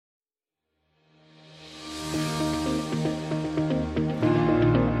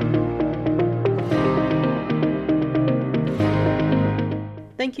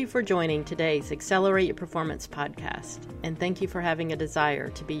Thank you for joining today's Accelerate Your Performance podcast, and thank you for having a desire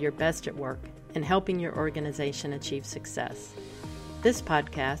to be your best at work and helping your organization achieve success. This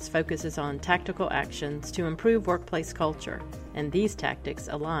podcast focuses on tactical actions to improve workplace culture, and these tactics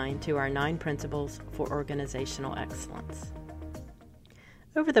align to our 9 principles for organizational excellence.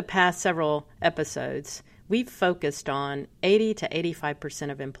 Over the past several episodes, we've focused on 80 to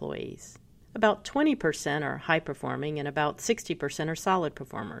 85% of employees. About 20% are high-performing and about 60% are solid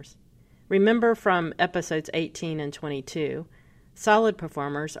performers. Remember from episodes 18 and 22, solid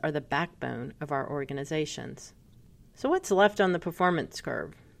performers are the backbone of our organizations. So what's left on the performance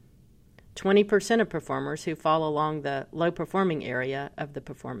curve? 20% of performers who fall along the low-performing area of the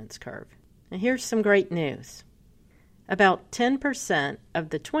performance curve. And here's some great news. About 10%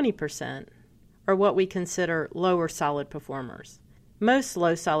 of the 20% are what we consider lower solid performers. Most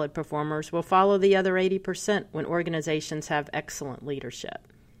low solid performers will follow the other 80% when organizations have excellent leadership.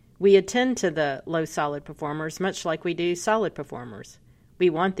 We attend to the low solid performers much like we do solid performers. We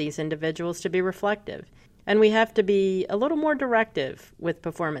want these individuals to be reflective, and we have to be a little more directive with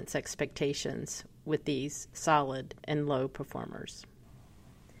performance expectations with these solid and low performers.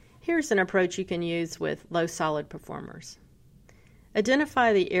 Here's an approach you can use with low solid performers.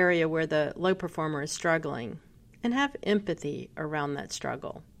 Identify the area where the low performer is struggling and have empathy around that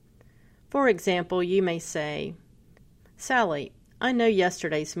struggle. For example, you may say, "Sally, I know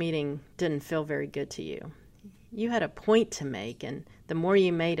yesterday's meeting didn't feel very good to you. You had a point to make, and the more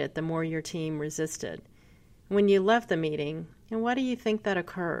you made it, the more your team resisted. When you left the meeting, and why do you think that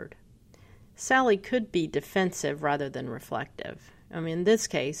occurred?" Sally could be defensive rather than reflective. In this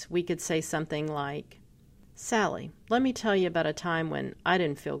case, we could say something like, "Sally, let me tell you about a time when I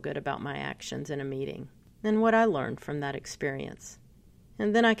didn't feel good about my actions in a meeting and what I learned from that experience."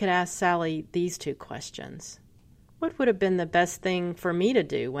 And then I could ask Sally these 2 questions. What would have been the best thing for me to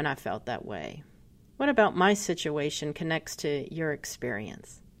do when I felt that way? What about my situation connects to your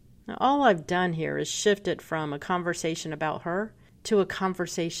experience? Now, all I've done here is shift it from a conversation about her to a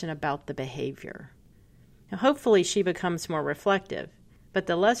conversation about the behavior. Now, hopefully she becomes more reflective, but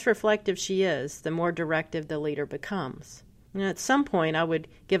the less reflective she is, the more directive the leader becomes. And at some point, I would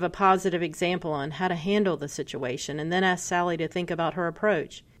give a positive example on how to handle the situation and then ask Sally to think about her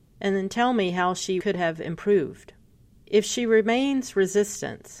approach and then tell me how she could have improved. If she remains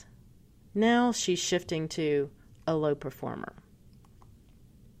resistant, now she's shifting to a low performer.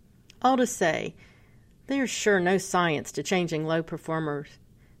 All to say, there's sure no science to changing low performers'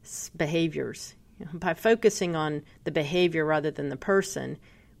 behaviors. By focusing on the behavior rather than the person,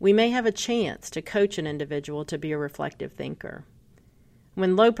 we may have a chance to coach an individual to be a reflective thinker.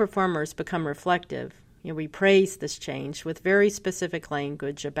 When low performers become reflective, we praise this change with very specific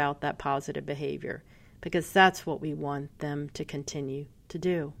language about that positive behavior, because that's what we want them to continue to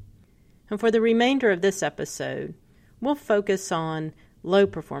do. And for the remainder of this episode, we'll focus on low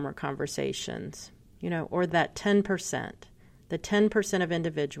performer conversations, or that 10%. The 10% of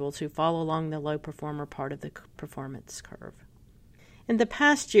individuals who fall along the low performer part of the performance curve. In the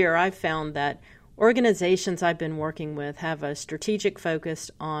past year, I've found that organizations I've been working with have a strategic focus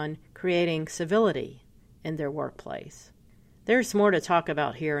on creating civility in their workplace. There's more to talk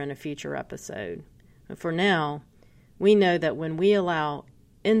about here in a future episode. But for now, we know that when we allow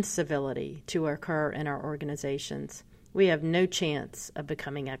incivility to occur in our organizations, we have no chance of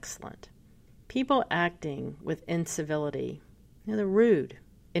becoming excellent. People acting with incivility, they're rude,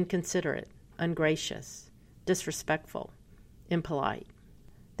 inconsiderate, ungracious, disrespectful, impolite.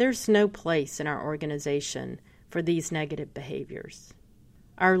 There's no place in our organization for these negative behaviors.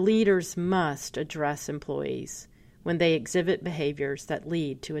 Our leaders must address employees when they exhibit behaviors that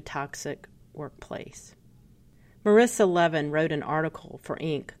lead to a toxic workplace. Marissa Levin wrote an article for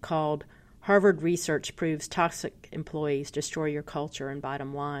Inc. called "Harvard Research Proves Toxic Employees Destroy Your Culture and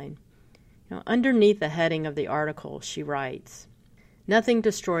Bottom Line." Underneath the heading of the article, she writes, "Nothing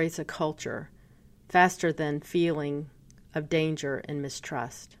destroys a culture faster than feeling of danger and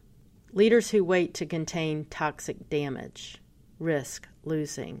mistrust. Leaders who wait to contain toxic damage risk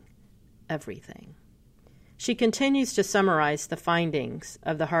losing everything." She continues to summarize the findings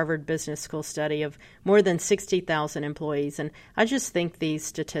of the Harvard Business School study of more than 60,000 employees, and I just think these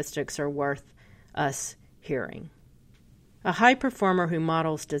statistics are worth us hearing. A high performer who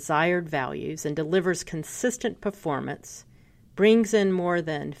models desired values and delivers consistent performance brings in more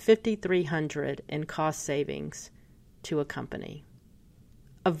than $5,300 in cost savings to a company.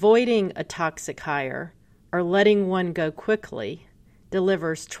 Avoiding a toxic hire or letting one go quickly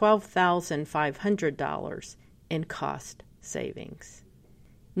delivers $12,500 in cost savings.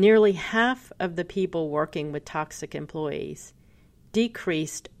 Nearly half of the people working with toxic employees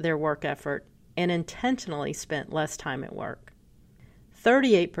decreased their work effort and intentionally spent less time at work.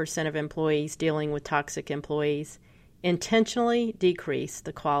 38% of employees dealing with toxic employees intentionally decreased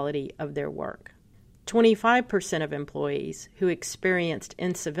the quality of their work. 25% of employees who experienced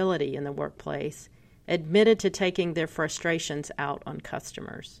incivility in the workplace admitted to taking their frustrations out on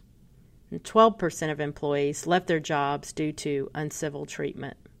customers. And 12% of employees left their jobs due to uncivil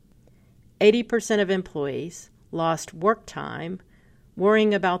treatment. 80% of employees lost work time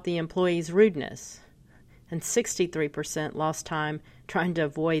worrying about the employee's rudeness, and 63% lost time trying to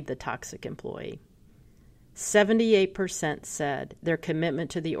avoid the toxic employee. 78% said their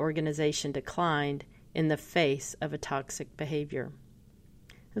commitment to the organization declined in the face of a toxic behavior.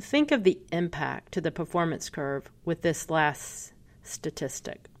 Think of the impact to the performance curve with this last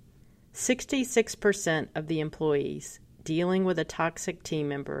statistic. 66% of the employees dealing with a toxic team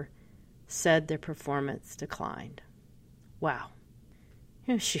member said their performance declined. Wow.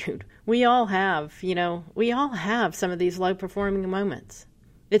 Shoot, we all have some of these low-performing moments.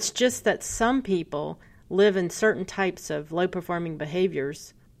 It's just that some people live in certain types of low-performing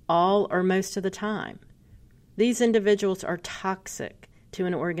behaviors all or most of the time. These individuals are toxic to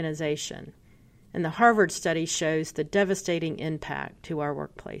an organization, and the Harvard study shows the devastating impact to our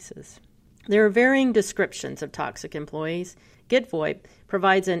workplaces. There are varying descriptions of toxic employees. GitVoip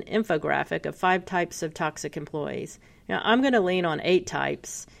provides an infographic of 5 types of toxic employees. Now, I'm going to lean on 8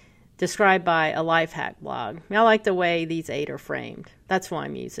 types described by a Lifehack blog. I like the way these 8 are framed. That's why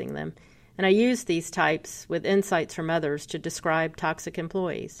I'm using them. And I use these types with insights from others to describe toxic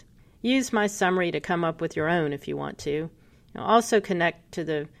employees. Use my summary to come up with your own if you want to. Also connect to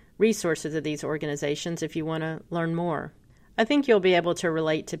the resources of these organizations if you want to learn more. I think you'll be able to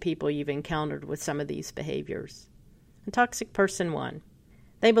relate to people you've encountered with some of these behaviors. Toxic person 1.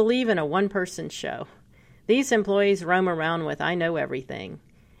 They believe in a one-person show. These employees roam around with "I know everything"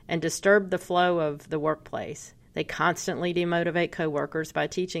 and disturb the flow of the workplace. They constantly demotivate coworkers by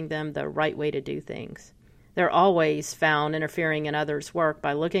teaching them the right way to do things. They're always found interfering in others' work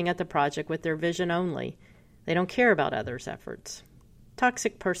by looking at the project with their vision only. They don't care about others' efforts.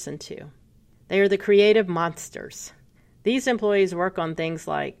 Toxic person 2. They are the creative monsters. These employees work on things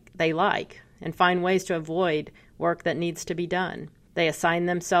they like and find ways to avoid work that needs to be done. They assign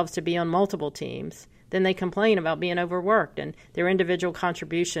themselves to be on multiple teams. Then they complain about being overworked, and their individual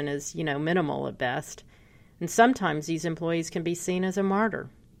contribution is, minimal at best. And sometimes these employees can be seen as a martyr.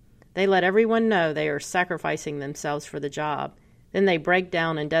 They let everyone know they are sacrificing themselves for the job. Then they break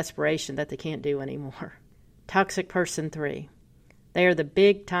down in desperation that they can't do anymore. Toxic person 3. They are the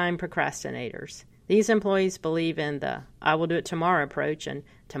big-time procrastinators. These employees believe in the "I will do it tomorrow" approach, and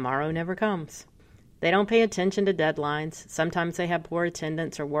tomorrow never comes. They don't pay attention to deadlines. Sometimes they have poor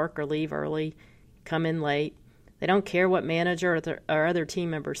attendance or work or leave early, come in late. They don't care what manager or other team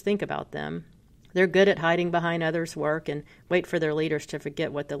members think about them. They're good at hiding behind others' work and wait for their leaders to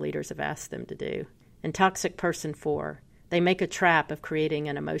forget what the leaders have asked them to do. And toxic person 4. They make a trap of creating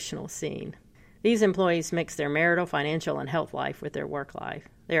an emotional scene. These employees mix their marital, financial, and health life with their work life.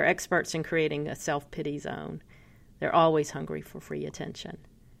 They are experts in creating a self-pity zone. They're always hungry for free attention.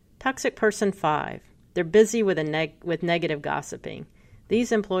 Toxic person 5. They're busy with negative gossiping.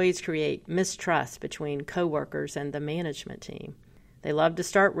 These employees create mistrust between coworkers and the management team. They love to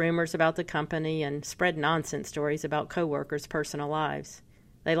start rumors about the company and spread nonsense stories about coworkers' personal lives.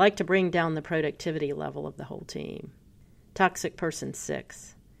 They like to bring down the productivity level of the whole team. Toxic person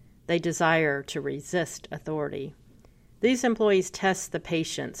 6. They desire to resist authority. These employees test the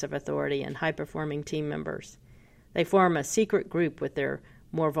patience of authority in high-performing team members. They form a secret group with their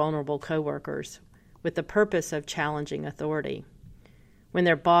more vulnerable coworkers with the purpose of challenging authority. When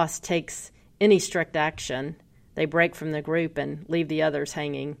their boss takes any strict action, they break from the group and leave the others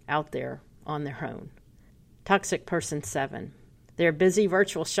hanging out there on their own. Toxic person 7. They're busy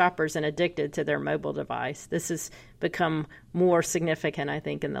virtual shoppers and addicted to their mobile device. This has become more significant, I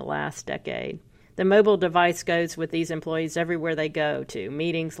think, in the last decade. The mobile device goes with these employees everywhere they go to,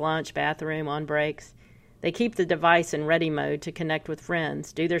 meetings, lunch, bathroom, on breaks. They keep the device in ready mode to connect with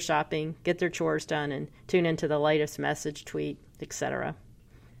friends, do their shopping, get their chores done, and tune into the latest message, tweet, etc.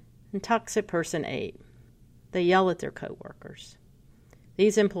 And toxic person 8. They yell at their coworkers.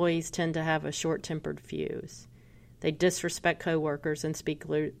 These employees tend to have a short-tempered fuse. They disrespect coworkers and speak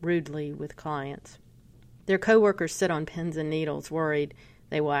rudely with clients. Their coworkers sit on pins and needles, worried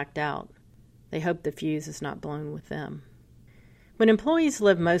they will act out. They hope the fuse is not blown with them. When employees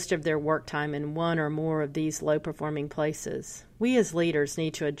live most of their work time in one or more of these low-performing places, we as leaders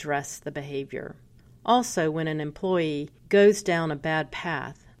need to address the behavior. Also, when an employee goes down a bad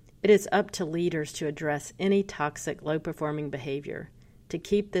path, It is up to leaders to address any toxic, low-performing behavior to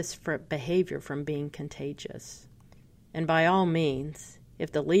keep this behavior from being contagious. And by all means,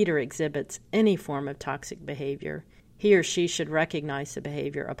 if the leader exhibits any form of toxic behavior, he or she should recognize the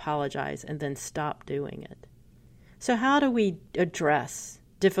behavior, apologize, and then stop doing it. So how do we address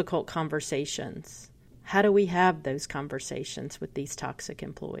difficult conversations? How do we have those conversations with these toxic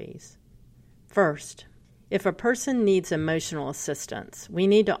employees? First, if a person needs emotional assistance, we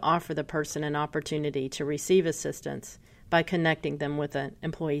need to offer the person an opportunity to receive assistance by connecting them with an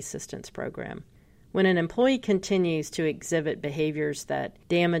employee assistance program. When an employee continues to exhibit behaviors that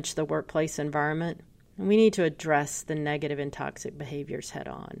damage the workplace environment, we need to address the negative and toxic behaviors head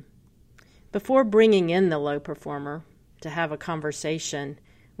on. Before bringing in the low performer to have a conversation,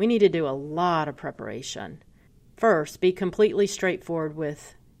 we need to do a lot of preparation. First, be completely straightforward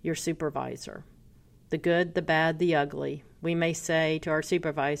with your supervisor. The good, the bad, the ugly. We may say to our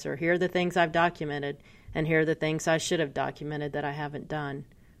supervisor, here are the things I've documented, and here are the things I should have documented that I haven't done.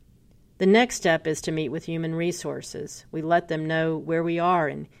 The next step is to meet with human resources. We let them know where we are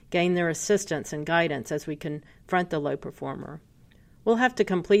and gain their assistance and guidance as we confront the low performer. We'll have to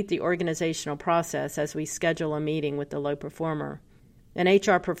complete the organizational process as we schedule a meeting with the low performer. An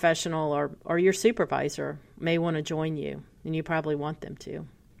HR professional or your supervisor may want to join you, and you probably want them to.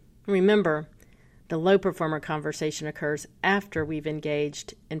 Remember, the low performer conversation occurs after we've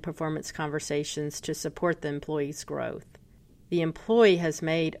engaged in performance conversations to support the employee's growth. The employee has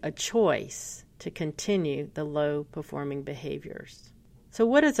made a choice to continue the low performing behaviors. So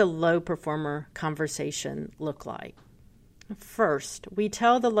what does a low performer conversation look like? First, we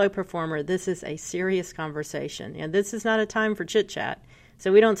tell the low performer this is a serious conversation, and this is not a time for chit-chat.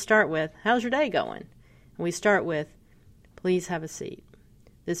 So we don't start with, how's your day going? We start with, please have a seat.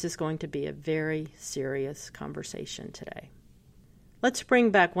 This is going to be a very serious conversation today. Let's bring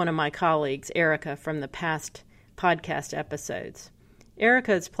back one of my colleagues, Erica, from the past podcast episodes.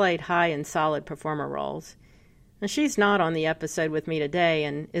 Erica has played high and solid performer roles. Now, she's not on the episode with me today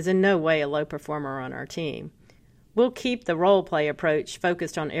and is in no way a low performer on our team. We'll keep the role play approach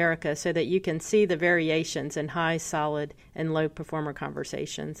focused on Erica so that you can see the variations in high, solid, and low performer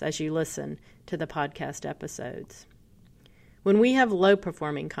conversations as you listen to the podcast episodes. When we have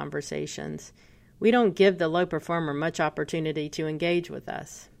low-performing conversations, we don't give the low performer much opportunity to engage with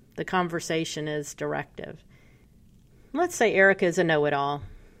us. The conversation is directive. Let's say Erica is a know-it-all.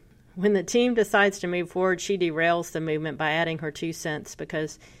 When the team decides to move forward, she derails the movement by adding her 2 cents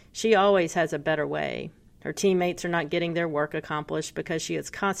because she always has a better way. Her teammates are not getting their work accomplished because she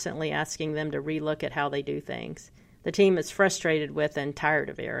is constantly asking them to relook at how they do things. The team is frustrated with and tired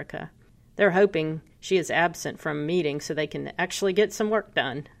of Erica. They're hoping she is absent from meetings so they can actually get some work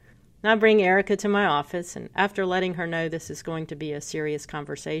done. I bring Erica to my office, and after letting her know this is going to be a serious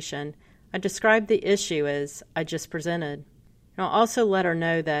conversation, I describe the issue as I just presented. And I'll also let her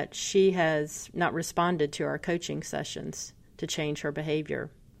know that she has not responded to our coaching sessions to change her behavior.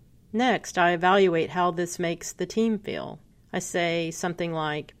 Next, I evaluate how this makes the team feel. I say something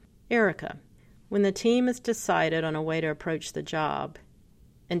like, Erica, when the team has decided on a way to approach the job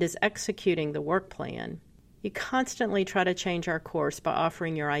and is executing the work plan, you constantly try to change our course by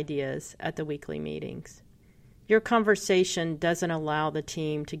offering your ideas at the weekly meetings. Your conversation doesn't allow the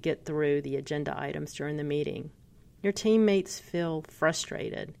team to get through the agenda items during the meeting. Your teammates feel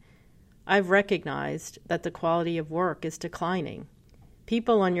frustrated. I've recognized that the quality of work is declining.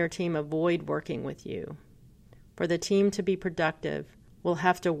 People on your team avoid working with you. For the team to be productive, we'll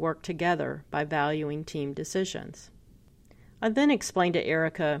have to work together by valuing team decisions. I then explained to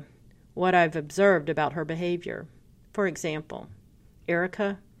Erica what I've observed about her behavior. For example,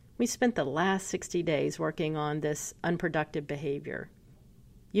 Erica, we spent the last 60 days working on this unproductive behavior.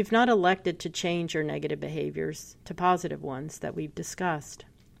 You've not elected to change your negative behaviors to positive ones that we've discussed.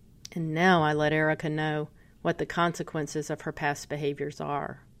 And now I let Erica know what the consequences of her past behaviors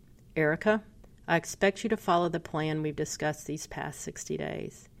are. Erica, I expect you to follow the plan we've discussed these past 60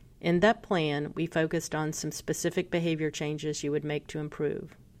 days. In that plan, we focused on some specific behavior changes you would make to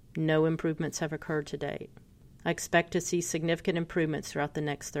improve. No improvements have occurred to date. I expect to see significant improvements throughout the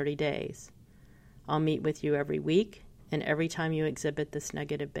next 30 days. I'll meet with you every week and every time you exhibit this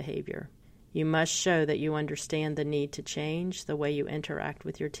negative behavior. You must show that you understand the need to change the way you interact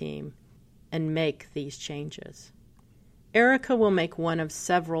with your team and make these changes. Erica will make one of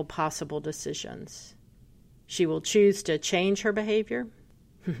several possible decisions. She will choose to change her behavior,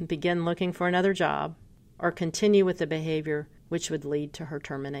 begin looking for another job, or continue with the behavior which would lead to her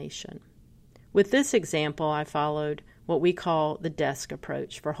termination. With this example, I followed what we call the DESC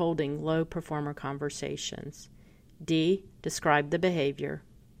approach for holding low performer conversations. D, describe the behavior.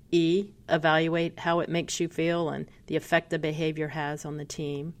 E, evaluate how it makes you feel and the effect the behavior has on the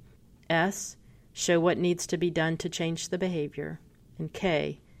team. S, show what needs to be done to change the behavior. And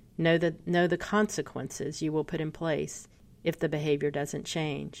K, know the consequences you will put in place if the behavior doesn't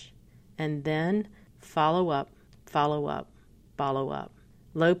change. And then follow up, follow up, follow up.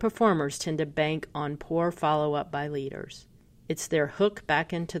 Low performers tend to bank on poor follow-up by leaders. It's their hook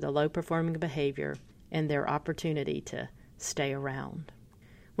back into the low-performing behavior and their opportunity to stay around.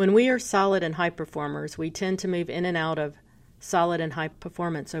 When we are solid and high performers, we tend to move in and out of solid and high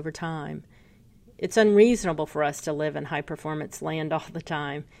performance over time. It's unreasonable for us to live in high performance land all the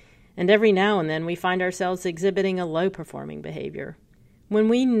time, and every now and then we find ourselves exhibiting a low-performing behavior. When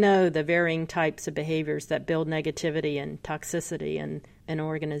we know the varying types of behaviors that build negativity and toxicity in an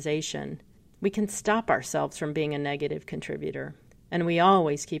organization, we can stop ourselves from being a negative contributor, and we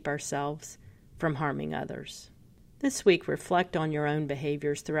always keep ourselves from harming others. This week, reflect on your own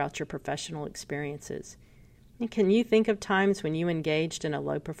behaviors throughout your professional experiences. And can you think of times when you engaged in a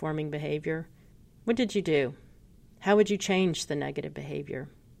low-performing behavior? What did you do? How would you change the negative behavior?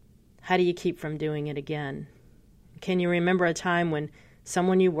 How do you keep from doing it again? Can you remember a time when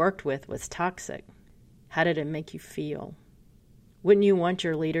someone you worked with was toxic? How did it make you feel? Wouldn't you want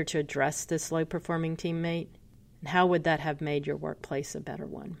your leader to address this low-performing teammate? And how would that have made your workplace a better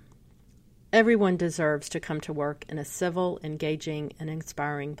one? Everyone deserves to come to work in a civil, engaging, and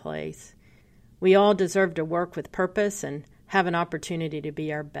inspiring place. We all deserve to work with purpose and have an opportunity to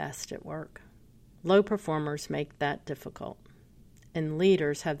be our best at work. Low performers make that difficult, and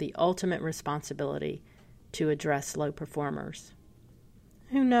leaders have the ultimate responsibility to address low performers.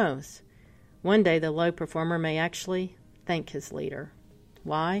 Who knows? One day the low performer may actually thank his leader.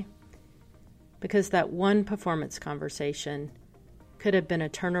 Why? Because that one performance conversation could have been a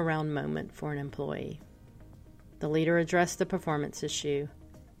turnaround moment for an employee. The leader addressed the performance issue,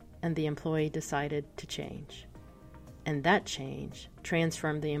 and the employee decided to change. And that change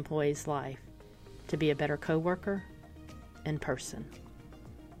transformed the employee's life to be a better coworker and person.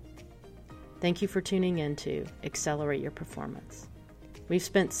 Thank you for tuning in to Accelerate Your Performance. We've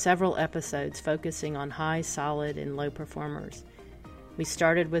spent several episodes focusing on high, solid, and low performers. We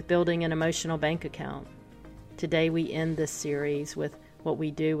started with building an emotional bank account. Today we end this series with what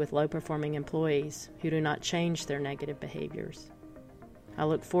we do with low-performing employees who do not change their negative behaviors. I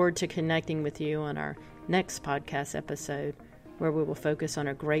look forward to connecting with you on our next podcast episode, where we will focus on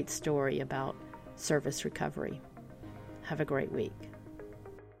a great story about service recovery. Have a great week.